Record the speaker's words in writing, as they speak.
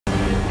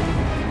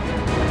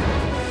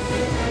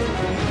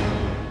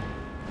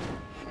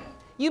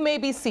You may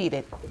be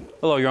seated.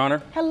 Hello, Your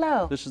Honor.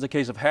 Hello. This is the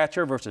case of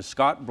Hatcher versus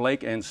Scott,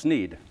 Blake, and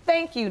Sneed.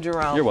 Thank you,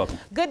 Jerome. You're welcome.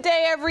 Good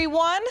day,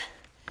 everyone.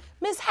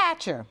 Ms.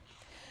 Hatcher,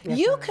 Yes,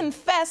 you ma'am.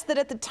 confessed that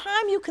at the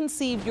time you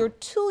conceived your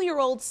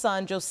 2-year-old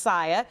son,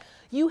 Josiah,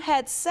 you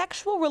had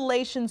sexual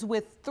relations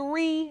with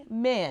 3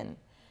 men.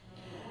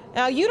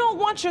 Now, you don't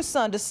want your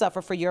son to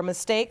suffer for your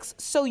mistakes,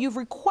 so you've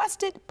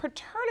requested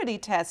paternity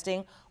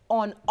testing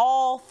on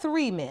all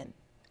 3 men.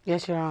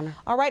 Yes, Your Honor.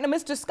 All right, now,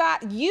 Mr.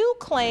 Scott, you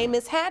claim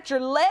Ms. Hatcher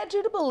led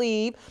you to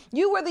believe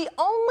you were the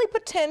only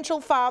potential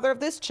father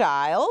of this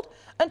child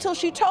until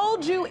she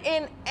told you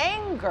in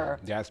anger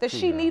That's that true,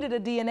 she Your Honor. needed a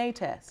DNA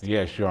test.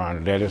 Yes, Your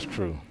Honor, that is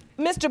true.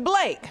 Mr.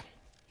 Blake,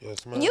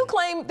 Yes, ma'am. you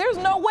claim there's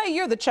no way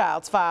you're the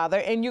child's father,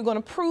 and you're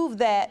going to prove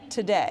that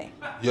today.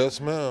 Yes,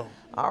 ma'am.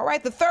 All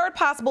right, the third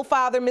possible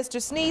father,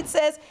 Mr. Sneed,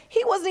 says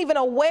he wasn't even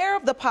aware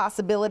of the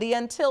possibility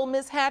until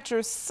Ms.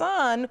 Hatcher's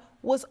son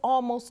was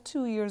almost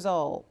 2 years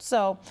old.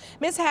 So,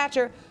 Ms.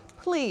 Hatcher,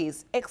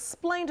 please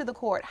explain to the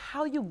court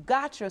how you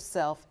got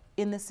yourself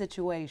in this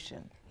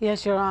situation.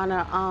 Yes, Your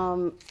Honor.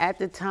 At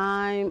the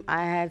time,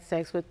 I had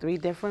sex with 3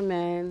 different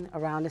men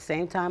around the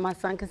same time my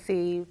son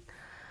conceived.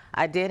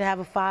 I did have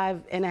a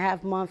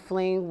 5.5-month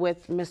fling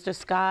with Mr.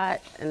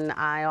 Scott, and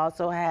I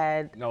also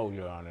had... No,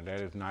 Your Honor,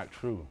 that is not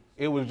true.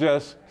 It was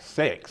just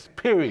sex,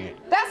 period.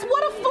 That's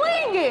what a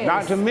fling is.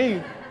 Not to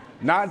me.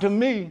 Not to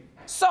me.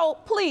 So,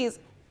 please,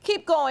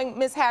 keep going,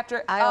 Ms.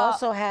 Hatcher. I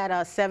also had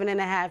a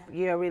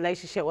 7.5-year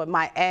relationship with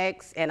my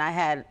ex, and I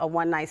had a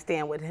one-night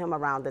stand with him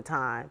around the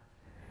time.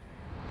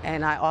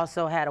 And I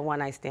also had a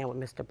one-night stand with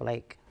Mr.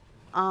 Blake.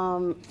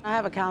 I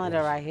have a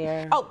calendar right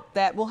here. Oh,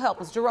 that will help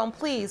us. Jerome,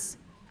 please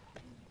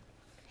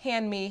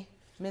hand me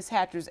Ms.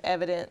 Hatcher's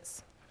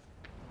evidence.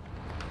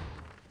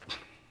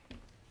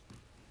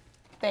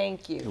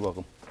 Thank you. You're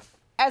welcome.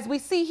 As we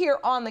see here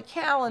on the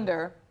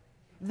calendar,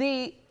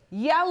 the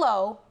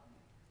yellow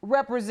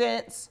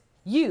represents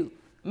you,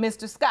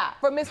 Mr. Scott.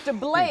 For Mr.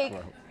 Blake,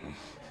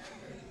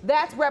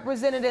 that's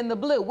represented in the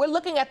blue. We're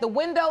looking at the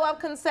window of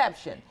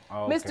conception.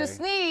 Okay. Mr.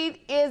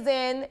 Sneed is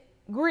in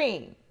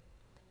green.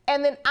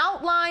 And then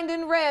outlined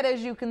in red,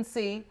 as you can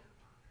see,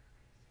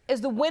 is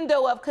the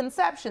window of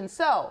conception.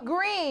 So,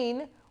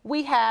 green,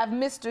 we have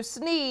Mr.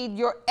 Sneed,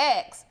 your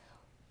ex.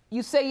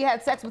 You say you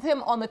had sex with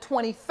him on the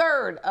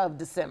 23rd of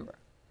December.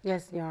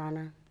 Yes, Your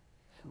Honor.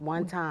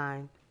 One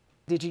time.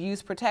 Did you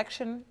use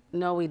protection?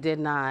 No, we did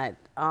not.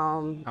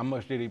 How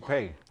much did he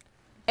pay?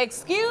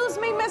 Excuse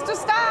me, Mr.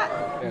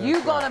 Scott.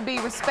 You're gonna be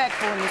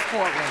respectful in this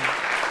courtroom.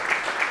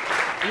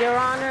 Your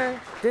Honor,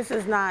 this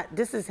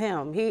is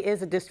him. He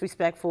is a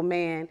disrespectful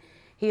man.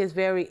 He is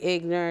very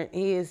ignorant.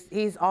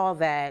 He's all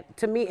that.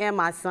 To me and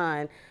my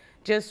son,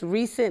 just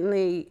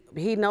recently,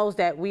 he knows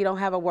that we don't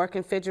have a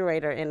working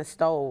refrigerator and a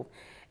stove.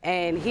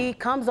 And he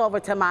comes over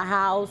to my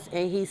house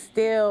and he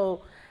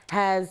still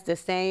has the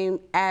same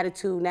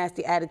attitude,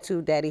 nasty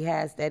attitude that he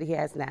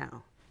has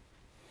now.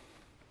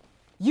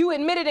 You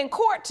admitted in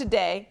court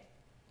today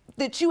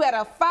that you had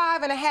a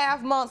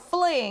 5.5-month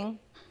fling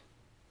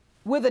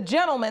with a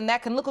gentleman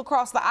that can look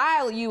across the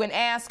aisle at you and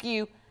ask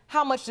you,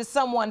 how much does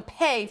someone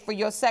pay for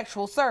your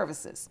sexual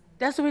services?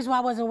 That's the reason why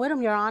I wasn't with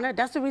him, Your Honor.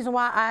 That's the reason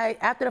why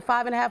after the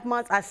 5.5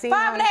 months, I seen him.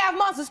 5.5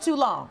 months is too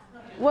long.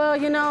 Well,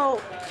 you know,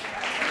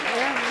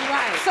 yeah, you're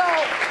right.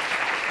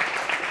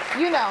 So,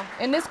 you know,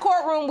 in this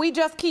courtroom, we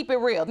just keep it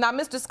real. Now,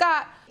 Mr.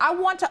 Scott, I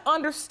want to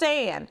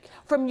understand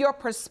from your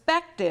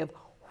perspective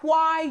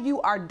why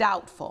you are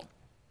doubtful.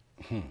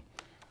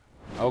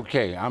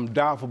 Okay, I'm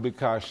doubtful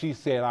because she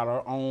said out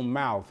of her own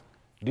mouth,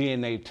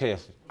 DNA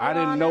test. I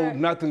Your didn't know Honor.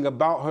 nothing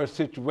about her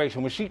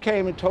situation. When she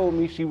came and told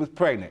me she was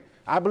pregnant,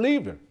 I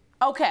believed her.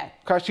 Okay.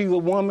 Because she's a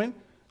woman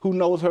who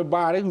knows her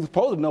body, who's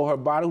supposed to know her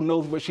body, who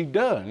knows what she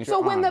does. So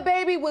when the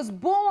baby was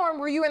born,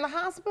 were you in the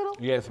hospital?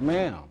 Yes,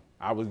 ma'am.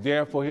 I was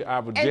there for her.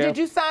 And did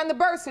you sign the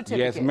birth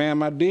certificate? Yes,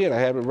 ma'am, I did. I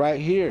have it right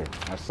here.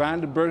 I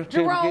signed the birth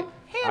certificate. Jerome,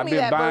 hand I've me been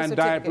that birth buying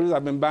certificate. diapers.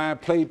 I've been buying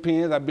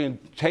playpens. I've been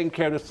taking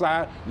care of the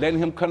side, letting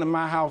him come to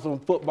my house on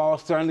football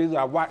Sundays.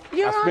 I Your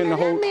spend Honor, the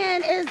whole. that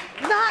man is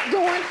not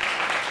doing.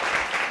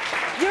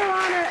 Your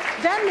Honor,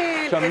 that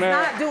man is Tamara,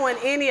 not doing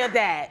any of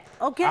that.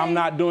 Okay. I'm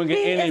not doing it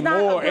He is not a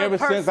anymore. good Ever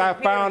since I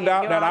person, found period,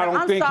 out Your that I Honor.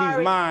 don't I'm think sorry.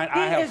 he's mine,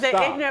 I have He is stopped.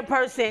 an ignorant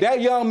person.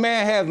 That young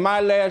man has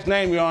my last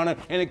name, Your Honor,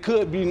 and it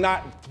could be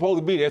not supposed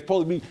to be there. It's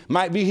supposed to be,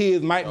 might be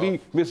his, might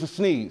be Mr.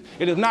 Sneed.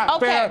 It is not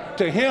fair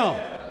to him.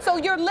 So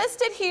you're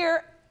listed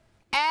here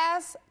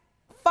as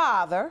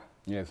father.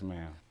 Yes,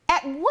 ma'am.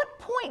 At what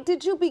point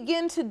did you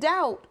begin to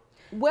doubt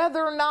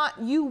whether or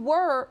not you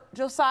were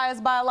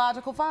Josiah's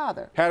biological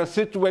father? Had a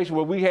situation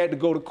where we had to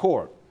go to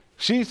court.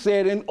 She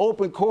said in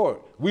open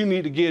court, we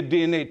need to get a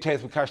DNA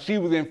test because she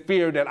was in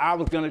fear that I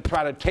was going to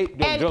try to take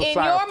And Josiah in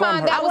your from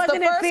mind, her. that was the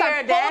wasn't in first fear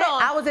time. of that.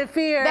 Hold on. I was in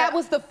fear. That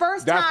was the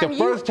first That's time the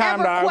first you time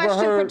ever that I ever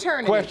questioned heard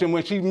paternity. question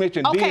when she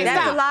mentioned Okay, DNA.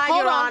 That's stop. a lie,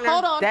 Hold Your on, Honor.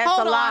 hold on, That's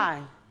hold a on.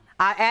 lie.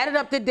 I added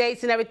up the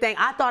dates and everything.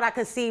 I thought I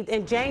conceived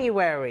in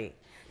January.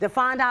 To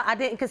find out I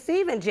didn't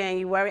conceive in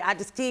January, I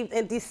conceived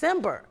in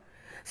December.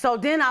 So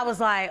then I was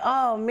like,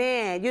 oh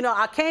man, you know,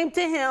 I came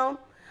to him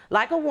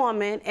like a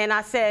woman, and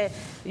I said,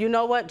 you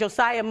know what,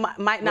 Josiah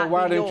might not be yours.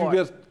 Why didn't you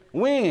just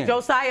when?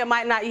 Josiah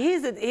might not.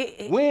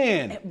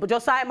 When?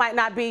 Josiah might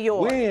not be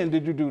yours. When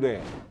did you do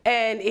that?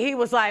 And he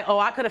was like, oh,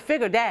 I could have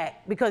figured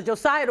that because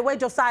Josiah, the way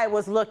Josiah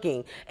was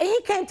looking. And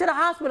he came to the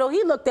hospital,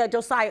 he looked at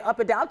Josiah up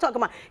and down. I'm talking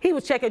about, he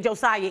was checking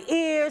Josiah's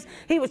ears,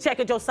 he was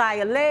checking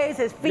Josiah's legs,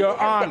 his feet. Your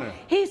Honor.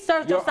 He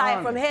searched Your Josiah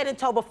Honor. from head and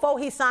toe before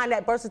he signed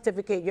that birth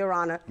certificate, Your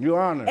Honor.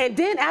 Your Honor. And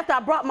then after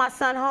I brought my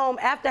son home,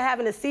 after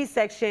having a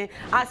C-section,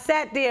 I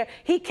sat there.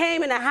 He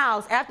came in the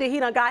house after he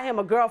done got him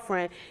a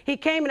girlfriend. He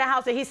came in the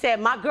house and he said,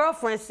 my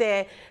girlfriend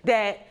said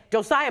that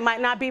Josiah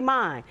might not be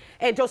mine.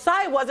 And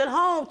Josiah wasn't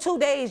home 2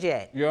 days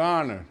yet. Your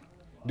Honor,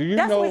 do you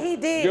That's know? what he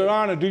did. Your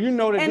Honor, do you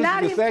know that And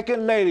this is the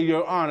second lady,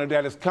 Your Honor,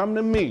 that has come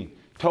to me,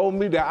 told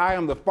me that I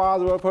am the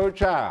father of her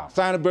child.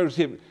 Signed a birth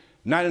certificate,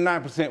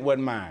 99%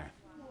 wasn't mine.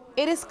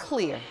 It is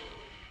clear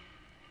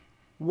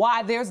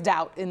why there's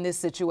doubt in this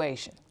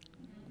situation.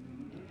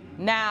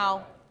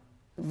 Now,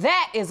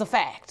 that is a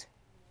fact.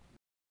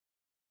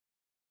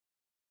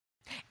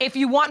 If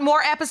you want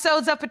more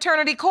episodes of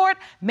Paternity Court,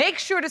 make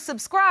sure to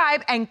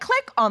subscribe and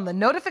click on the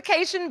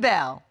notification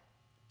bell.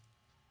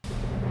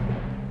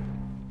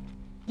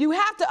 You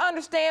have to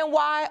understand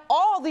why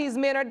all these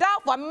men are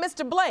doubtful.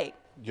 Mr. Blake.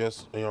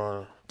 Yes, Your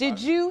Honor. Did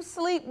you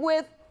sleep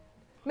with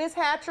Miss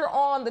Hatcher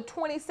on the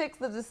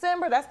 26th of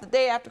December? That's the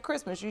day after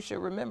Christmas. You should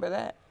remember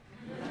that.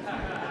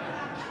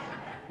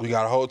 We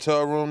got a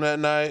hotel room that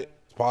night.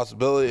 It's a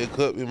possibility it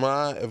could be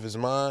mine. If it's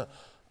mine,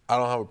 I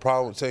don't have a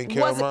problem with taking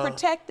care of mine. Was it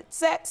protected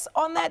sex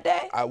on that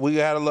day? We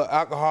had a little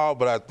alcohol,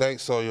 but I think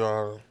so, Your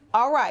Honor.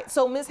 All right.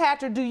 So, Miss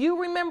Hatcher, do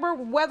you remember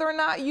whether or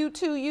not you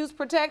two used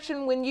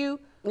protection when you...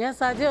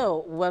 Yes, I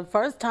do. Well,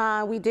 first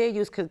time we did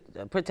use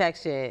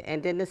protection,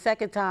 and then the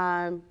second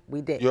time we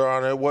did. Your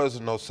Honor, it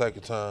wasn't no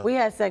second time. We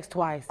had sex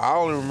twice. I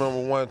only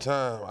remember one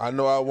time. I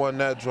know I wasn't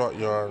that drunk,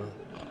 Your Honor.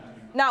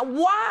 Now,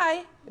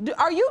 why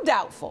are you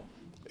doubtful?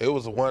 It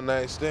was a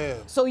one-night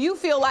stand. So you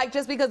feel like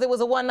just because it was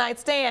a one-night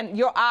stand,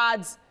 your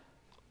odds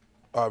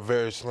are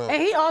very slim.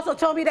 And he also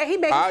told me that he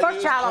made his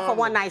first child off a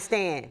one-night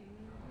stand.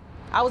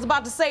 I was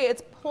about to say,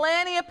 it's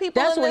plenty of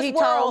people That's in this what he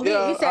world. told me.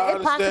 Yeah, he said I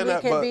it possibly understand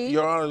that, can but be.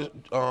 Your Honor,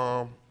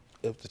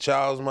 if the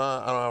child's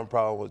mine, I don't have a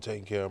problem with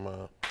taking care of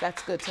mine.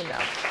 That's good to know.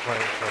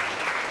 Plain and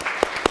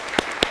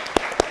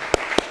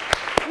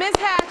simple. Ms.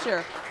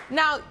 Hatcher,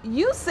 now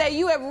you say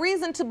you have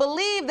reason to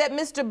believe that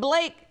Mr.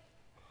 Blake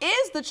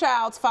is the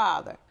child's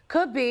father.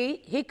 Could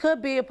be. He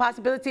could be a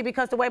possibility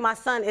because the way my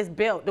son is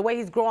built, the way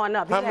he's growing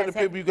up. How many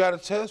people you got to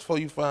test before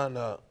you find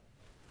out?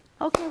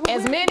 Okay, well,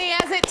 as many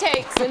as it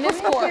takes in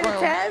this courtroom.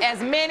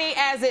 As many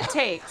as it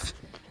takes.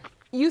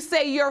 You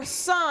say your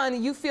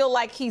son, you feel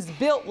like he's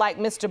built like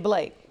Mr.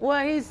 Blake.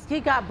 Well,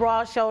 he got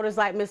broad shoulders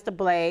like Mr.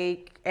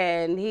 Blake,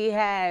 and he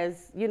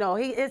has, you know,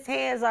 his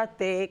hands are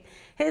thick,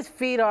 his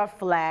feet are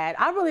flat.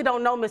 I really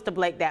don't know Mr.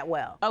 Blake that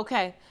well.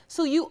 Okay,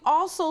 so you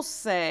also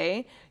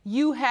say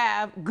you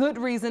have good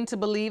reason to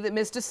believe that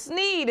Mr.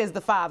 Sneed is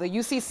the father.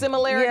 You see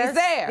similarities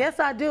there. Yes,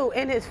 I do.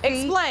 In his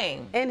feet.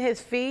 Explain. In his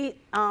feet,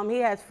 he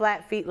has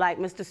flat feet like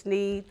Mr.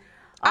 Sneed.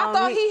 I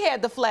thought he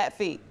had the flat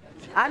feet.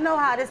 I know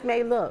how this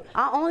may look.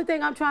 The only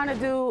thing I'm trying to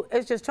do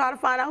is just try to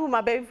find out who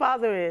my baby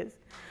father is.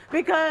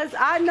 Because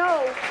I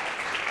know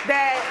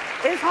that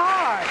it's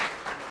hard.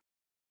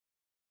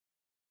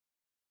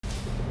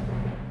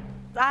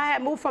 I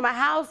had moved from a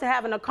house to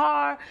having a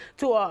car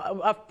to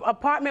an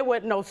apartment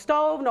with no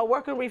stove, no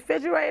working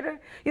refrigerator.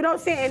 You know what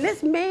I'm saying? And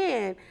this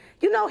man,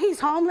 you know, he's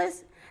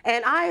homeless.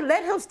 And I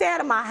let him stay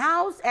out of my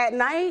house at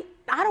night.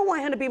 I don't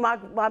want him to be my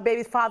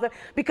baby's father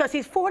because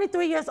he's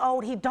 43 years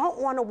old. He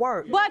don't want to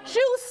work. But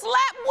you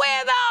slept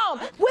with him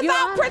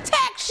without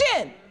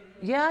protection.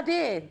 Yeah, I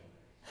did.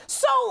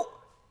 So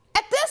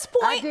at this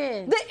point,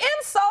 the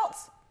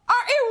insults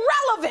are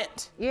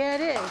irrelevant. Yeah,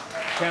 it is.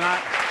 Can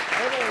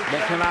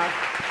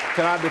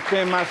I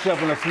defend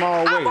myself in a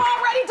small way? I've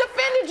already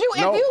defended you.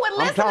 No, if you would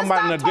listen I'm talking and about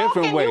stop in a different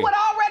talking, way. you would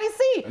already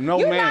see. No,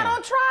 You're ma'am. not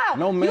on trial.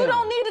 No, ma'am. You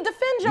don't need to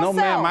defend yourself.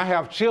 No, ma'am, I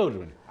have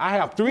children. I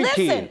have three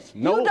kids.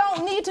 No, you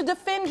don't need to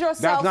defend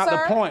yourself, That's not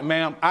sir. the point,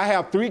 ma'am. I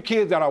have 3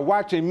 kids that are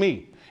watching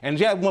me. And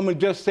that woman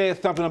just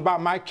said something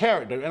about my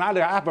character. And I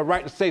have a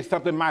right to say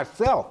something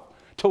myself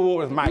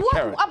towards my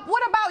character.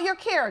 What about your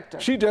character?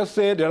 She just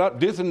said that I'm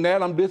this and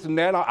that, I'm this and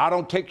that. I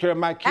don't take care of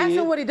my kids. Ask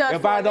him what he does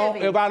If I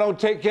don't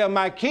take care of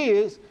my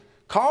kids,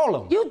 call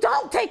them. You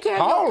don't take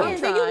care of your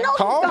kids, and you know you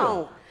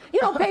don't. You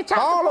don't pay child support.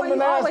 Call them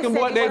and ask them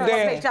what they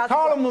did.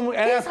 Call them and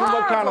ask them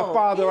what kind of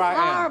father I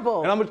am.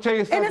 Horrible. And I'm going to tell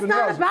you something else, and it's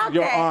not about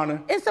Your that.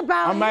 Honor. It's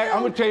about I'm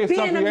going to tell you being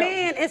something a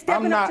man and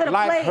stepping up to the I'm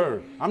not like plate.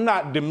 her. I'm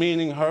not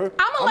demeaning her.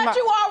 I'm going to let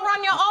you all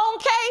run your own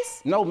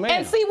case. No, ma'am.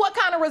 And see what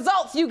kind of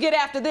results you get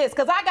after this,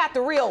 because I got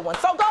the real one.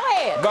 So go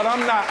ahead. But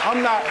I'm not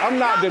no,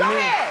 demeaning. Go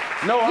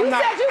ahead. No, I'm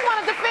not. You said you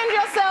want to defend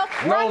yourself.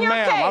 No, run your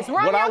ma'am. case.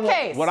 Run your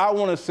case. What I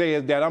want to say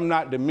is that I'm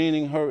not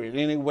demeaning her in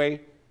any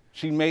way.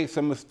 She made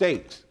some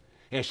mistakes.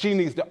 And she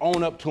needs to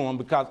own up to him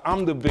because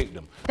I'm the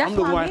victim. That's I'm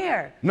the why I'm one.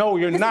 here. No,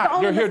 you're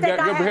not. You're here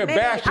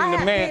bashing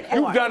the man.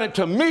 You've done it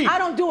to me. I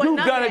don't do it. You've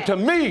done it to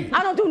me.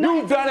 I don't do nothing.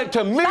 You've done it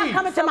to me. Stop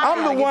coming to my house.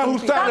 I'm the one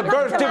who signed the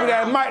birth certificate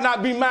that might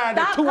not be mine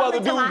that two other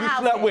dudes you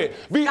slept with.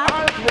 Be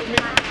honest with me.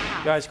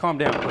 Guys, calm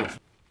down, please.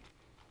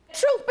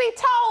 Truth be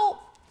told,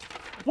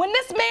 when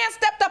this man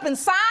stepped up and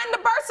signed the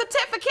birth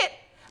certificate,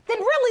 then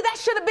really that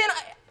should have been,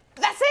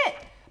 that's it.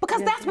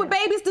 Because that's what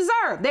babies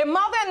deserve. Their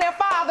mother and their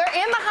father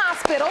in the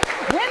hospital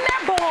when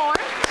they're born,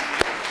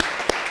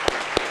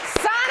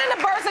 signing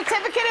the birth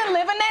certificate and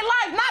living their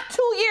life. Not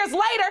 2 years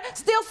later,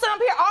 still sitting up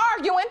here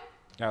arguing.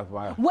 That's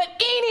why. With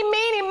eeny,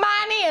 meeny,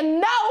 miny,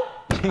 and no.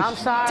 I'm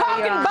sorry,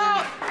 Talking Your Honor.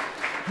 about,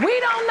 we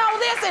don't know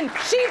this, and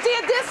she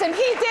did this, and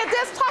he did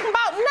this, talking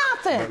about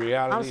nothing. The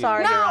reality I'm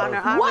sorry, is- Your No,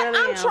 Honor. what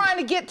really I'm trying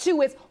to get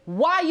to is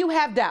why you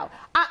have doubt.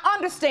 I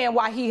understand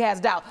why he has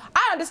doubt.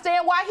 I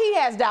understand why he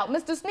has doubt.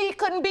 Mr. Sneed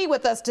couldn't be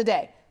with us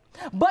today.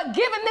 But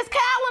given this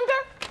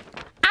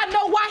calendar, I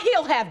know why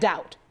he'll have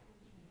doubt.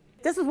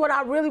 This is what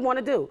I really want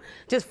to do.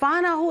 Just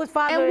find out who his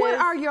father is. And what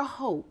are your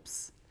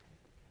hopes?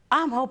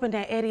 I'm hoping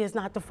that Eddie is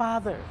not the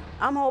father.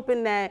 I'm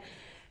hoping that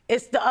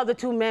it's the other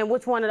two men,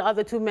 which one of the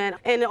other two men.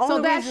 And the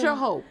only that's reason, your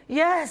hope?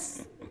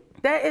 Yes,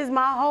 that is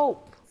my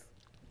hope.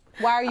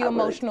 Why are you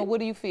emotional? What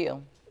do you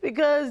feel?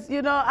 Because,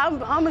 you know,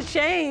 I'm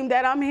ashamed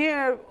that I'm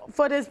here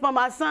for this for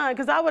my son,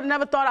 because I would have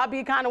never thought I'd be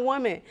a kind of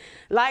woman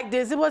like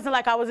this. It wasn't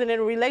like I was in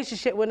a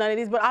relationship with none of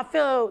these, but I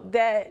feel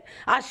that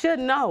I should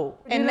know.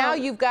 And now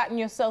you've gotten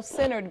yourself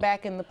centered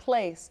back in the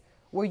place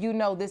where you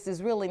know this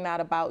is really not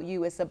about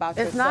you, it's about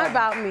your son. It's not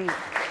about me.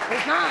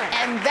 It's not.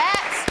 And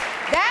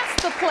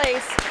that's the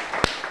place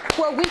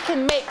where we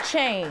can make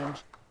change.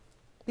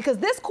 Because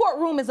this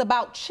courtroom is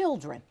about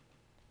children.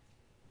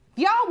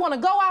 If y'all want to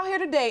go out here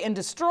today and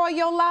destroy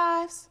your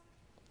lives,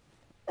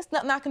 there's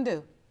nothing I can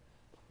do.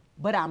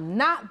 But I'm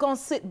not going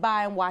to sit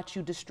by and watch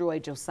you destroy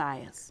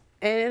Josiah's.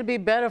 And it'll be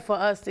better for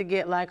us to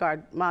get like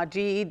my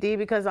GED,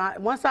 because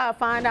once I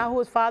find out who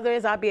his father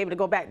is, I'll be able to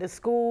go back to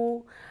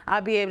school.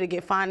 I'll be able to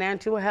get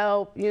financial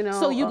help, you know.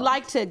 So you'd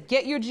like to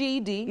get your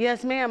GED?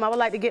 Yes, ma'am. I would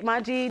like to get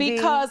my GED.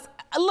 Because,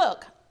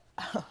 look,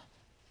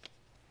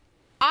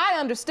 I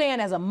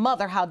understand as a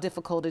mother how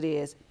difficult it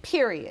is,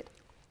 period,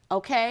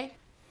 okay?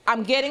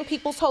 I'm getting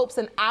people's hopes,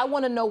 and I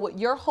want to know what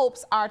your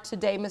hopes are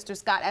today, Mr.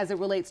 Scott, as it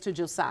relates to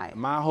Josiah.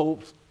 My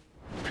hopes,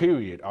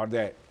 period, are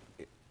that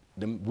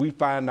we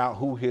find out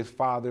who his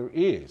father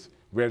is,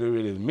 whether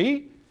it is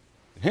me,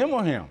 him,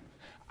 or him.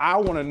 I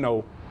want to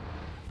know,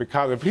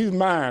 because if he's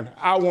mine,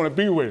 I want to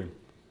be with him.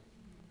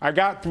 I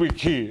got 3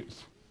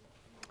 kids.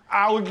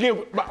 I would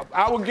give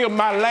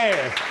my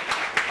last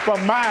for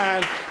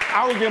mine.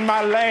 I would give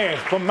my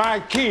last for my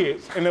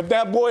kids. And if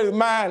that boy is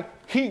mine,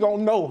 he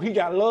gonna know he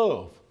got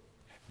love.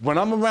 When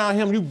I'm around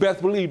him, you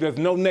best believe there's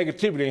no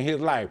negativity in his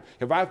life.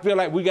 If I feel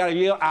like we gotta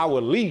yell, I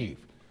will leave.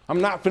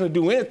 I'm not finna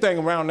do anything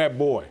around that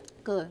boy.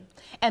 Good.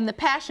 And the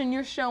passion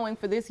you're showing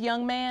for this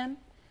young man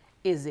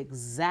is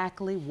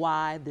exactly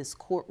why this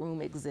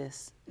courtroom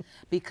exists.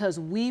 Because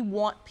we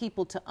want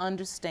people to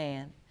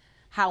understand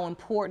how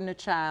important a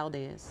child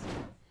is.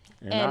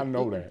 And I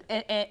know that.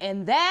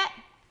 And that,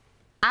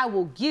 I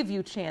will give you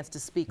a chance to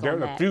speak on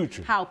that. There's a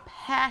future. How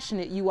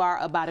passionate you are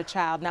about a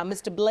child. Now,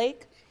 Mr.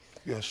 Blake,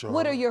 Yeah, sure.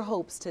 what are your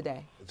hopes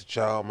today? If the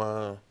child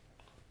mine,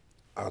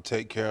 I'll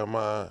take care of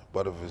mine.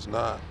 But if it's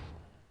not,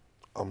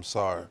 I'm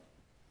sorry.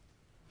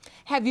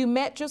 Have you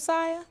met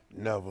Josiah?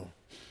 Never.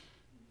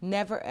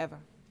 Never, ever.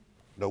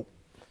 Nope.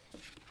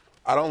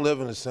 I don't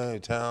live in the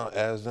same town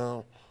as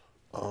them.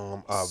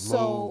 I've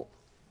So,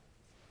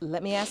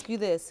 let me ask you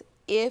this.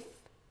 If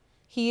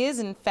he is,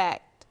 in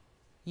fact,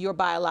 your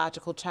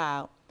biological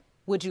child,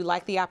 would you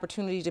like the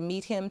opportunity to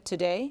meet him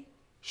today?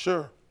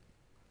 Sure.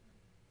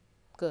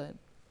 Good.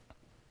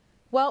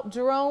 Well,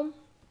 Jerome,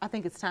 I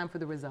think it's time for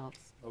the results.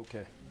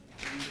 Okay.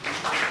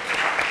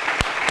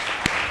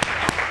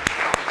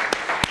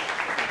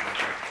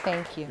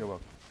 Thank you. You're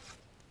welcome.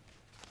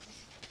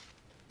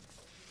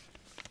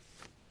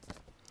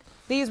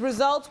 These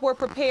results were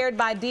prepared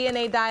by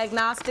DNA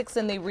Diagnostics,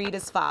 and they read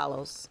as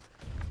follows.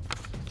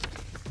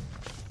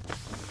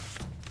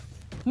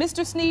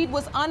 Mr. Sneed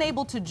was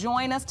unable to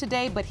join us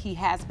today, but he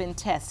has been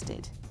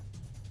tested.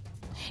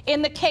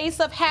 In the case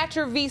of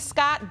Hatcher v.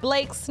 Scott,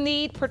 Blake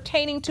Sneed,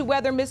 pertaining to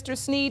whether Mr.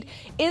 Sneed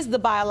is the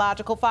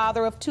biological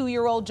father of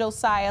 2-year-old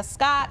Josiah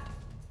Scott,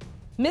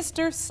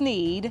 Mr.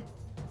 Sneed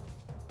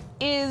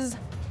is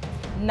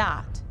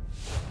not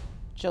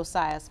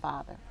Josiah's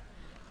father.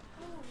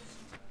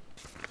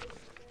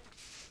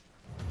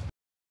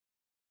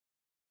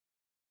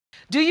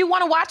 Do you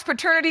want to watch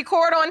Paternity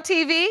Court on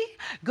TV?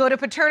 Go to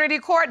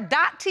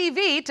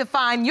paternitycourt.tv to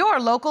find your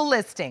local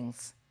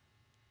listings.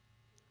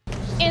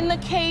 In the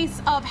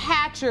case of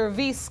Hatcher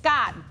v.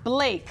 Scott,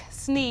 Blake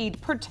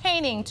Sneed,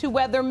 pertaining to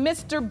whether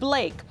Mr.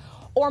 Blake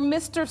or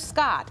Mr.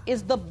 Scott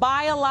is the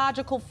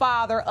biological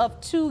father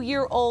of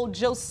 2-year-old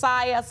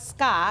Josiah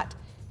Scott,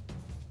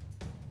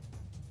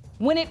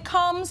 when it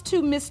comes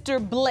to Mr.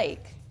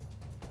 Blake,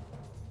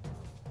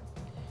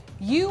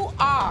 you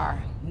are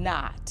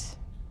not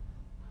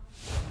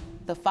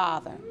the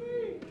father.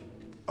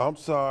 I'm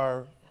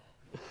sorry.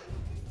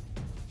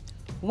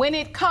 When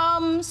it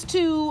comes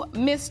to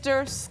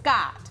Mr.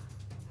 Scott,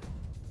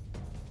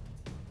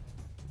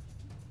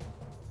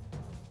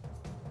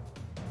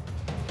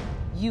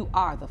 you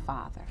are the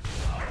father.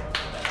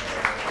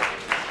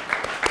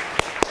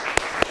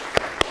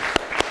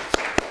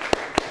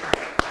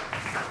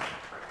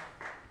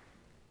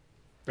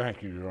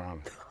 Thank you, Your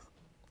Honor.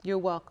 You're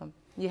welcome.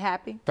 You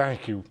happy?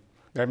 Thank you.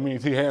 That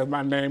means he has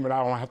my name and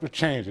I don't have to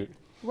change it.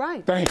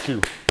 Right. Thank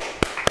you.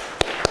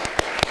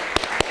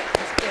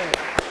 That's good.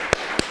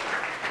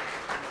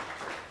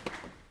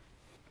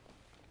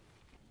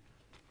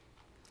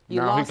 You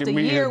now lost he a can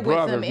meet year his with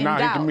brothers. him in Now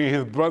doubt. he can meet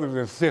his brothers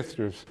and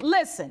sisters.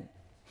 Listen,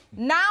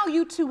 now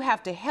you two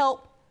have to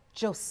help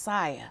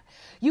Josiah.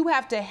 You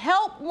have to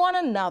help one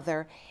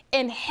another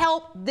and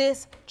help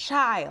this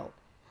child.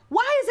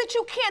 Why is it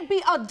you can't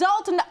be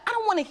adult enough? I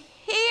don't want to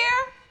hear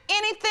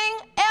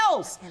anything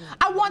else.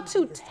 I want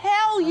to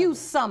tell you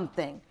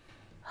something.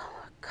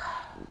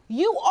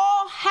 You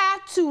all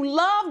have to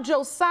love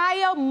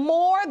Josiah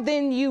more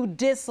than you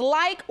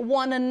dislike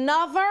one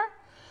another.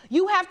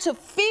 You have to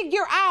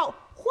figure out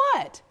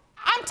what?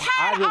 I'm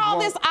tired of all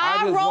this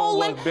eye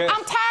rolling. I'm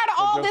tired of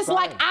all this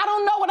like, I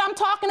don't know what I'm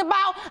talking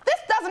about. This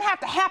doesn't have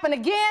to happen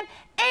again.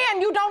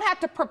 And you don't have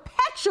to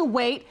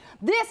perpetuate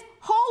this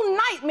whole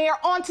nightmare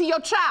onto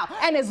your child.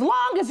 And as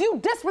long as you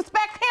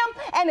disrespect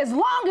him and as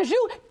long as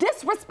you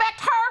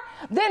disrespect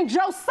her, then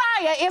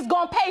Josiah is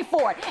gonna pay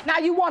for it. Now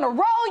you wanna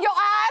roll your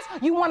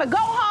eyes, you wanna go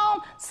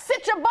home,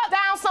 sit your butt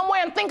down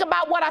somewhere and think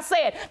about what I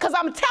said. Because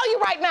I'm gonna tell you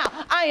right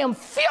now, I am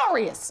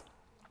furious.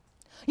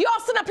 You all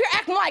sitting up here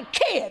acting like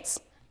kids.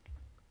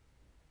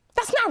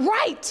 That's not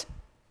right.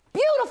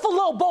 Beautiful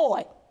little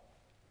boy.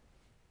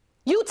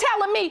 You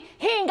telling me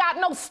he ain't got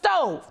no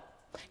stove.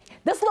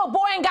 This little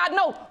boy ain't got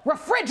no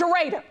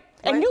refrigerator.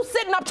 And you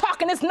sitting up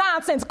talking this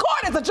nonsense.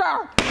 Court is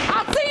adjourned.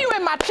 I'll see you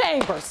in my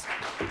chambers.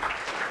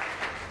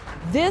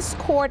 This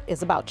court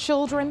is about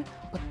children,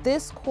 but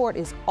this court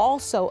is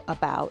also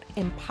about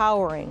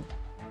empowering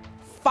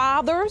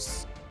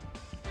fathers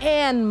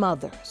and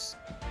mothers.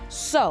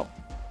 So,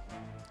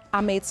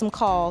 I made some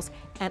calls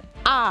and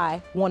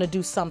I want to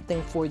do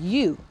something for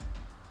you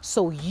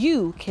so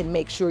you can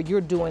make sure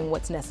you're doing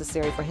what's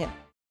necessary for him.